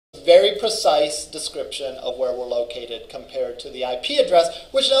very precise description of where we're located compared to the IP address,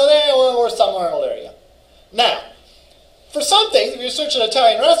 which we're somewhere in Elyria. Now, for some things, if you're searching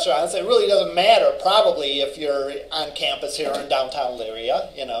Italian restaurants, it really doesn't matter probably if you're on campus here in downtown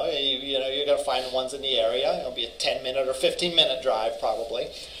Elyria. You're going to find the ones in the area. It'll be a 10-minute or 15-minute drive probably.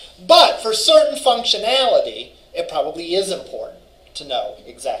 But for certain functionality, it probably is important to know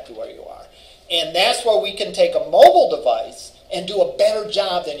exactly where you are. And that's where we can take a mobile device and do a better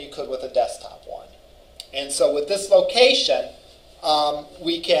job than you could with a desktop one. And so with this location,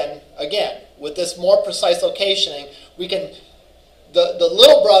 we can, again, with this more precise locationing, we can, the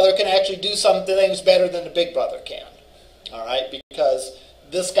little brother can actually do some things better than the big brother can. All right, because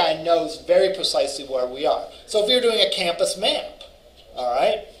this guy knows very precisely where we are. So if you're doing a campus map, all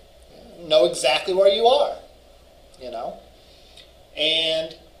right, know exactly where you are,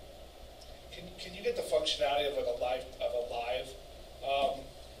 and can you get the functionality of like a live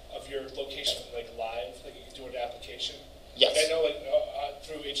of your location like live, like you can do an application? Yes. Like I know like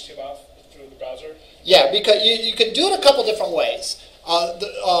through HTML through the browser. Yeah, because you can do it a couple different ways.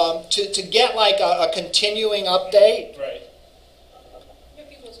 To get like a continuing update. Right.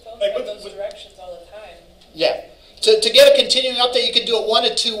 People's phones have those directions all the time. Yeah. To get a continuing update, you can do it one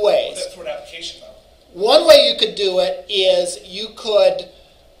of two ways. That's through an application, though. One way you could do it is you could,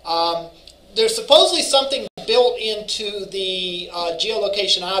 there's supposedly something built into the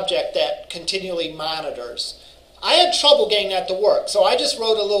geolocation object that continually monitors. I had trouble getting that to work, so I just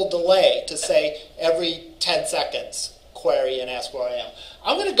wrote a little delay to say every 10 seconds, query and ask where I am.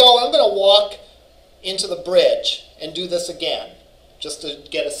 I'm going to walk into the bridge and do this again, just to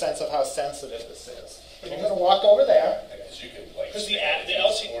get a sense of how sensitive this is. I'm going to walk over there. Because the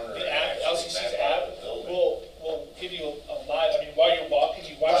LCC's app will give you a live. I mean, while you're walking,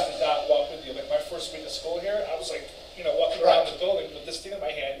 you watch the dot walk with you. Like my first week of school here, I was like, walking around the building with this thing in my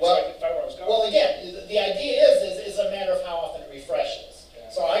hand, so I could find where I was going. Well, again, the idea is a matter of how often it refreshes.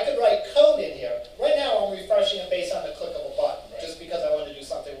 Yeah. So I could write code in here. Right now, I'm refreshing it based on the click of a button, just because I want to do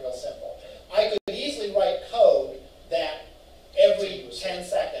something real simple. I could easily write code that every 10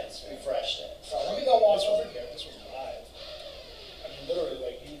 seconds refreshed it. So let me go walk over here. This was live. I mean, literally,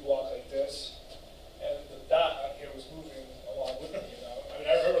 like you'd walk like this, and the dot on here was moving along with me. I mean,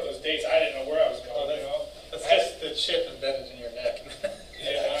 I remember those days. I didn't know where I was going. That's just the chip embedded in your neck.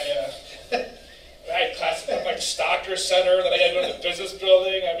 I had classes at like Stocker Center, then I had to go to the business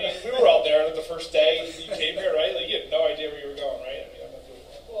building. I mean, we were all there the first day you came here, right? Like you had no idea where you were going, right? I mean, I'm not doing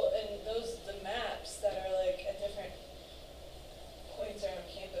that. Well, and the maps that are like at different points around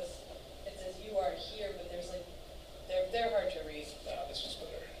campus, it says you are here, but there's like they're hard to read. No, this was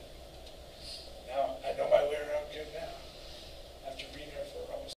better. Now I know my way around good now. After being here for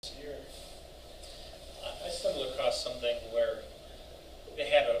almost a year. I stumbled across something where they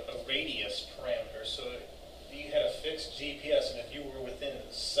had a radius parameter, so you had a fixed GPS, and if you were within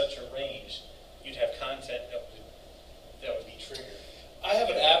such a range, you'd have content that would be triggered. I have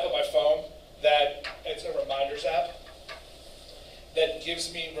an app on my phone that it's a reminders app that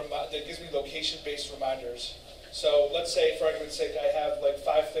gives me location-based reminders. So let's say, for argument's sake, I have like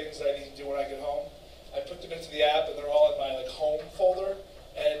 5 things that I need to do when I get home. I put them into the app, and they're all in my like home folder.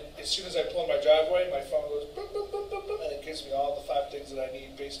 And as soon as I pull in my driveway, my phone goes boop, boop, boop, boop, boop, and it gives me all the 5 things that I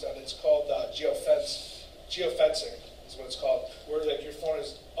need based on, it's called geofencing is what it's called, where like your phone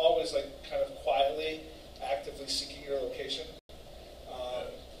is always like kind of quietly, actively seeking your location.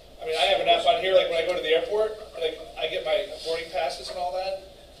 I mean, I have an app on here, like when I go to the airport, like I get my boarding passes and all that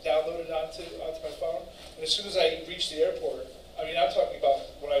downloaded onto my phone, and as soon as I reach the airport, I mean, I'm talking about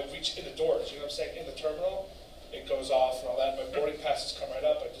when I reach in the doors, you know what I'm saying, in the terminal, it goes off and all that. My boarding passes come right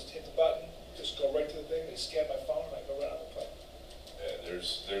up. I just hit the button, just go right to the thing. They scan my phone, and I go right on the plane. Yeah,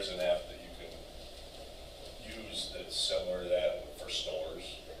 there's an app that you can use that's similar to that for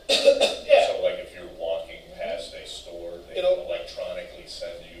stores. Yeah. So like if you're walking past a store, they can electronically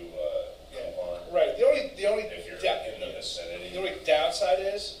send you a coupon. Right. The only if you're in the vicinity. The only downside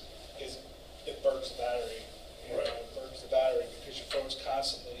is it burns the battery. Right. It burns the battery because your phone's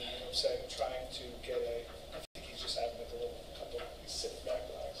constantly, trying to get a. Just having like a little couple, he's sitting back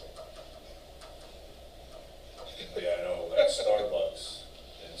relaxing. Yeah, I know, like Starbucks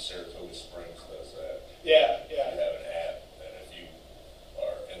in Saratoga Springs does that. Yeah. You have an app, and if you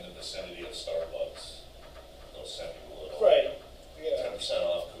are in the vicinity of Starbucks, they'll send you a little 10%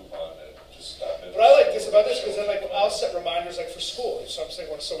 off coupon to just stop in. But I like this about this because then like I'll set reminders like for school. So I'm saying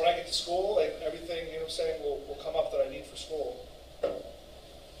when I get to school, like everything will come up that I need for school.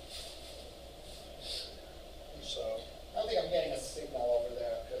 So I don't think I'm getting a signal over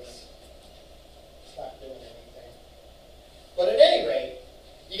there because it's not doing anything. But at any rate,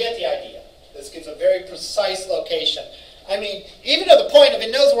 you get the very precise location. I mean, even to the point of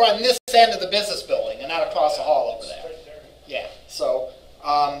it knows we're on this end of the business building and not across the hall over there. Yeah, so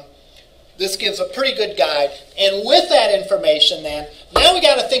this gives a pretty good guide. And with that information then, now we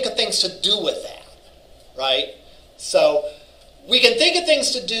got to think of things to do with that, right? So we can think of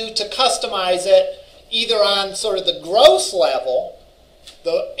things to do to customize it either on sort of the gross level,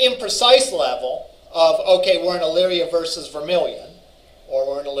 the imprecise level of, okay, we're in Elyria versus Vermilion, or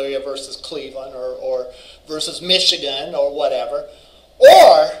we're in Elyria versus Cleveland, or versus Michigan, or whatever.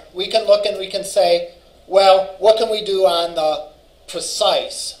 Or we can look and we can say, well, what can we do on the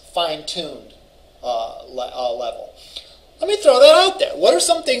precise, fine-tuned level? Let me throw that out there. What are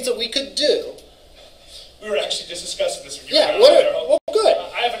some things that we could do? We were actually just discussing this with you. Yeah, well, good.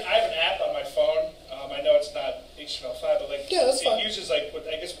 I have an app on my phone. I know it's not HTML5, but like it uses like what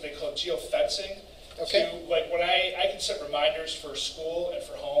they call geofencing. Okay. To, like when I can set reminders for school and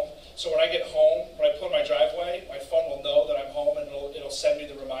for home. So when I get home, when I pull in my driveway, my phone will know that I'm home and it'll send me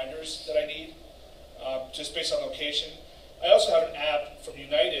the reminders that I need, just based on location. I also have an app from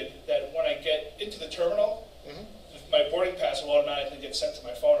United that when I get into the terminal, my boarding pass will automatically get sent to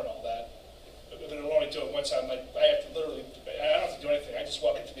my phone and all that. But it'll only do it once. I have to literally, I don't have to do anything. I just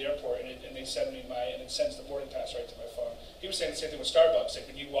walk into the airport and they send me and it sends the boarding pass right to my phone. He was saying the same thing with Starbucks. Like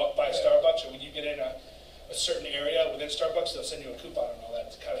when you walk by Starbucks or when you get in a certain area within Starbucks, they'll send you a coupon and all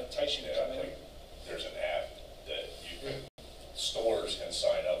that to kind of entice you to come in. There's an app that stores can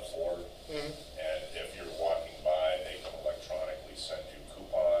sign up for, and if you're walking by, they can electronically send you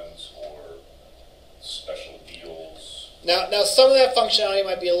coupons or special deals. Now, some of that functionality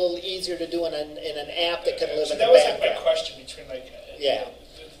might be a little easier to do in an app that can live in the background. That was like my question between the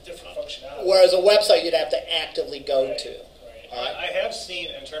different functionality. Whereas a website you'd have to actively go to. Right. I have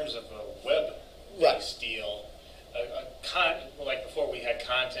seen in terms of a web-based deal, like before we had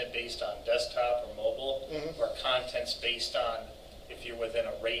content based on desktop or mobile, or content's based on if you're within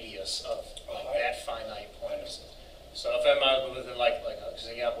a radius of that finite point. So if I'm within like for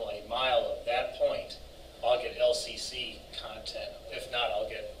example, a mile of that point, I'll get LCC content. If not, I'll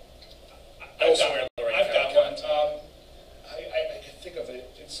get elsewhere. I've got one. I can think of it.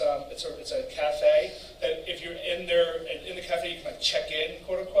 It's a cafe that if you're in there in the cafe, you can like check in,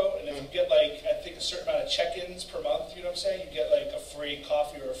 quote unquote, and if you get like I think a certain amount of check-ins per month, you know what I'm saying, you get like a free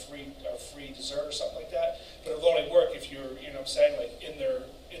coffee or a free dessert or something like that. But it'll only work if you're what I'm saying, like in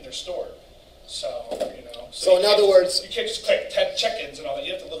their store. So So in other words, you can't just click 10 check-ins and all that.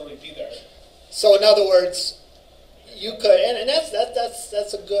 You have to literally be there. So in other words, you could, and that's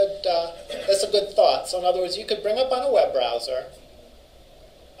a good thought. So in other words, you could bring up on a web browser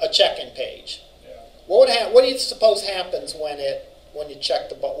a check-in page. Yeah. What do you suppose happens when you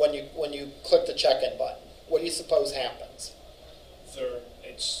check when you click the check-in button? What do you suppose happens?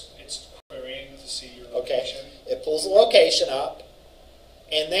 It's querying to see your location. Okay. It pulls the location up,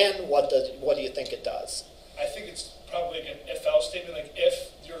 and then what do you think it does? I think it's probably like an if-else statement, like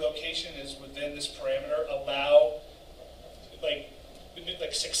if your location is within this parameter, allow like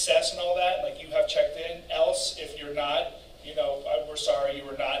success and all that, like you have checked in. Else, if you're not, we're sorry you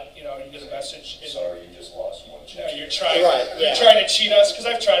were not. You get a message. Sorry, you just lost one check. No, you're trying. Right, You're trying to cheat us because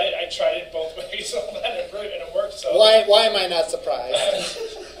I've tried it. I tried it both ways, and it worked. So Why am I not surprised?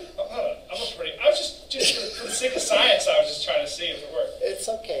 I was just for the sake of science, I was just trying to see if it worked. It's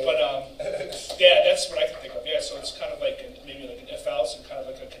okay. But yeah, that's what I can think of. Yeah, so it's kind of like maybe like an if-else and kind of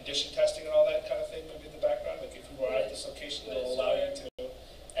like a condition testing and all that kind of thing maybe in the background. Like if you were at this location, it'll allow you to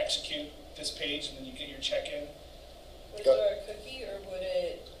execute this page and then you get your check-in. Would it store a cookie or would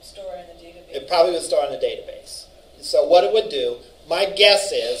it store in the database? It probably would store in the database. So what it would do, my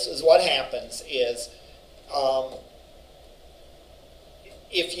guess is what happens is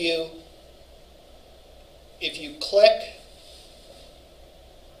if you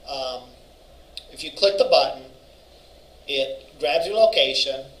click the button, it grabs your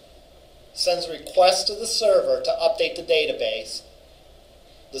location, sends a request to the server to update the database.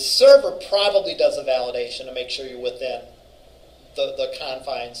 The server probably does a validation to make sure you're within the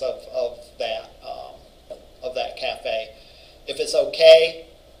confines of that cafe. If it's okay,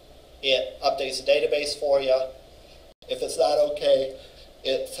 it updates the database for you. If it's not okay,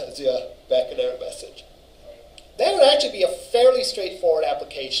 it sends you back an error message. That would actually be a fairly straightforward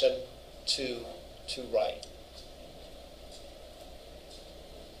application to write.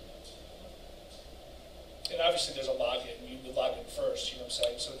 And obviously there's a login. You would log in first, you know what I'm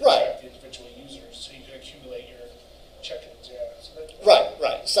saying? So Right. track the individual users so you can accumulate your check-ins, yeah.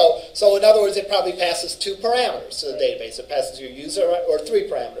 Right. So in other words, it probably passes two parameters to the database. It passes your user, or three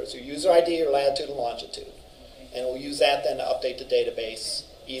parameters, your user ID, your latitude, and longitude. And we'll use that then to update the database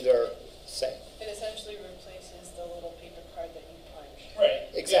either Same. It essentially replaces the little paper card that you punch.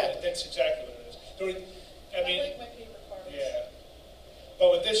 Right. Exactly. Yeah, that's exactly what it is. I mean, I like my paper cards. yeah.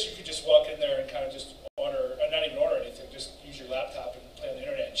 But with this, you could just walk in there and kind of just order, not even order anything, just use your laptop and play on the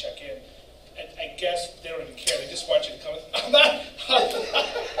internet and check in. And I guess they don't even care. They just want you to come. I'm not.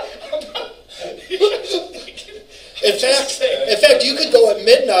 In fact, you could go at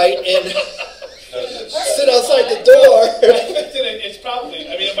midnight and sit outside the door, It's probably.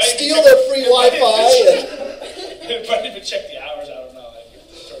 I mean, it might steal their free Wi-Fi. It might even check the hours. I don't know.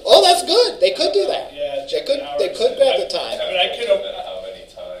 Oh, that's good. They could do that. Yeah, They check could. the hours. They could grab the time. I mean, I could. How many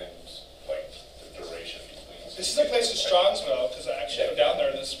times, like the duration between? This is a place in Strongsville because I actually go down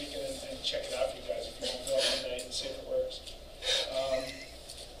there this weekend and check it out for you guys if you want to go up one night and see if it works.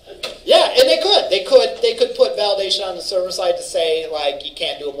 Yeah, and they could. They could put validation on the server side to say like you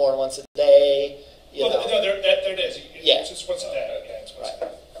can't do it more than once a day. You know. No, there it is. Yeah. It's just once a day. Yeah, it's once a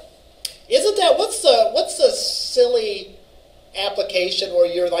day. Isn't that what's the silly application where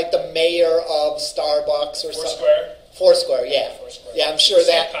you're like the mayor of Starbucks or something? Foursquare. Foursquare, yeah. Foursquare. Yeah, I'm sure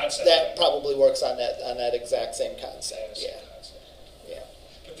Same that concept, that yeah. probably works on that exact same concept. Same Yeah. concept. Yeah.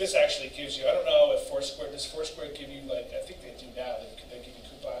 But this actually gives you. I don't know if does Foursquare give you like? I think they do now. They give you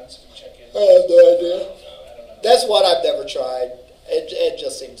coupons if you check in. I have no idea. I don't know. That's what I've never tried. It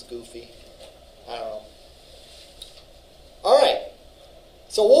just seems goofy. I don't know. All right.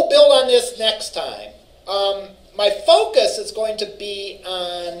 So we'll build on this next time. My focus is going to be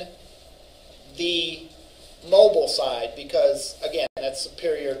on the mobile side because, again, that's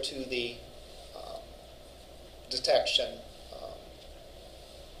superior to the detection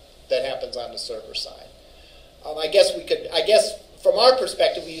that happens on the server side. I guess from our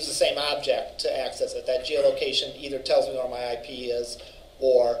perspective, we use the same object to access it. That geolocation either tells me where my IP is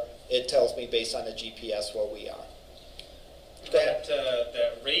or it tells me based on the GPS where we are. Go ahead.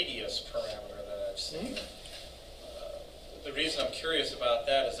 That radius parameter that I've seen, the reason I'm curious about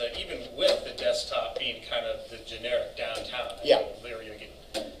that is that even with the desktop being kind of the generic downtown, Yeah. Elyria,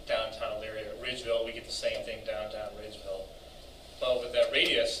 get downtown Elyria, Ridgeville, we get the same thing downtown Ridgeville. But with that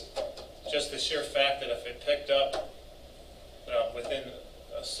radius, just the sheer fact that if it picked up within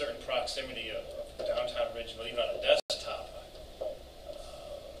a certain proximity of downtown Ridgeville, even on a desktop,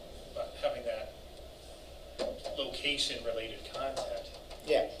 having that location-related content.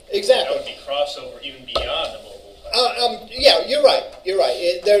 Yeah, That exactly. would be crossover even beyond the mobile. Yeah, you're right. You're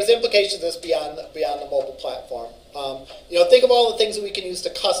right. There's implications of this beyond the mobile platform. Think of all the things that we can use to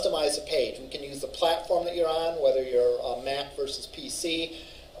customize a page. We can use the platform that you're on, whether you're Mac versus PC,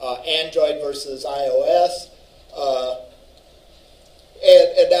 Android versus iOS,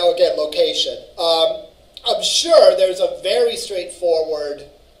 and now again location. I'm sure there's a very straightforward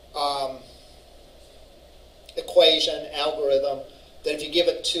equation, algorithm, that if you give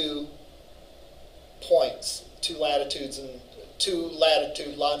it 2 points, 2 latitudes and 2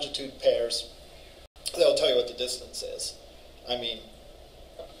 longitude pairs, they'll tell you what the distance is. I mean,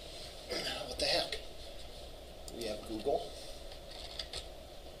 what the heck? We have Google.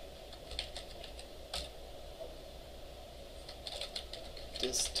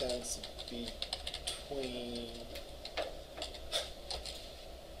 Distance between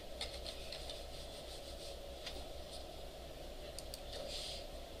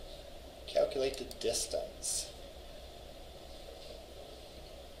calculate the distance.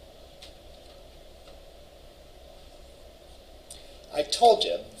 I told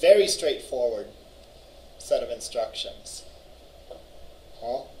you, very straightforward set of instructions.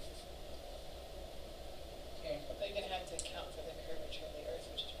 Huh? They're going to have to account for the curvature of the Earth,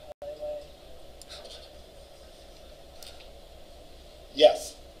 which is probably why.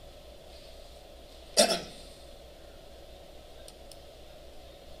 Yes.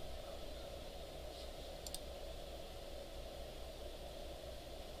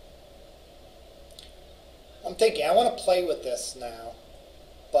 I'm thinking, I want to play with this now,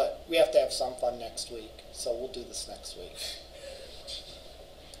 but we have to have some fun next week, so we'll do this next week.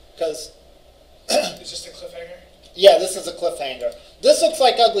 Because, Is this the cliffhanger? yeah, this is a cliffhanger. This looks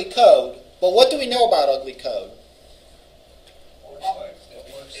like ugly code, but what do we know about ugly code?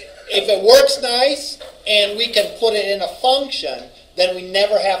 If it works nice and we can put it in a function, then we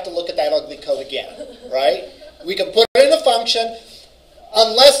never have to look at that ugly code again, right? We can put it in a function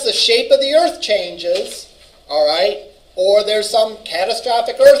unless the shape of the Earth changes, all right, or there's some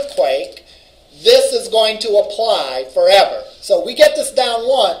catastrophic earthquake. This is going to apply forever. So we get this down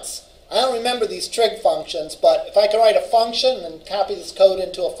once. I don't remember these trig functions, but if I can write a function and copy this code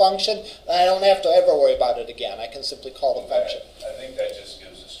into a function, I don't have to ever worry about it again. I can simply call the function. I think that just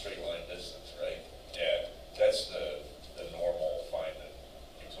gives a straight line distance, right? Yeah, that's the normal find it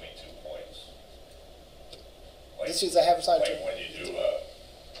between 2 points. excuse me, I have a side. Like when you do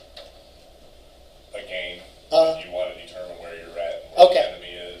a game, Uh-huh. you want to determine where you're at and where Okay. the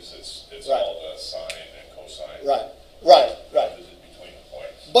enemy is. It's Right. all the sine and cosine. Right. Between the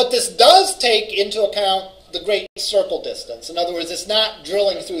points. But this does take into account the great circle distance. In other words, it's not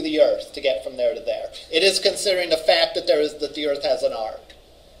drilling through the Earth to get from there to there. It is considering the fact that the Earth has an arc.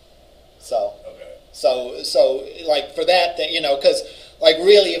 So, Okay. so like for that, because like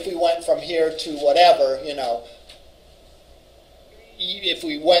really, if we went from here to whatever, if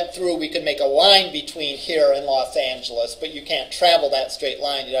we went through, we could make a line between here and Los Angeles, but you can't travel that straight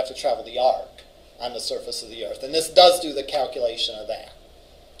line. You'd have to travel the arc on the surface of the Earth. And this does do the calculation of that.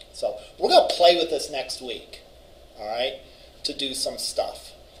 So we're going to play with this next week, all right, to do some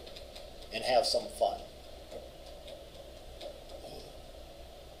stuff and have some fun.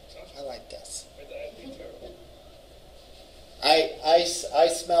 I like this. I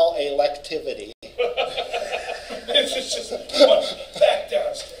smell electivity. It's just back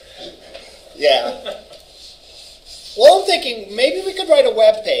downstairs. Yeah. Well, I'm thinking maybe we could write a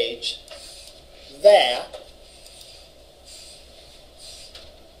web page that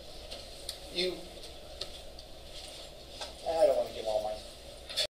you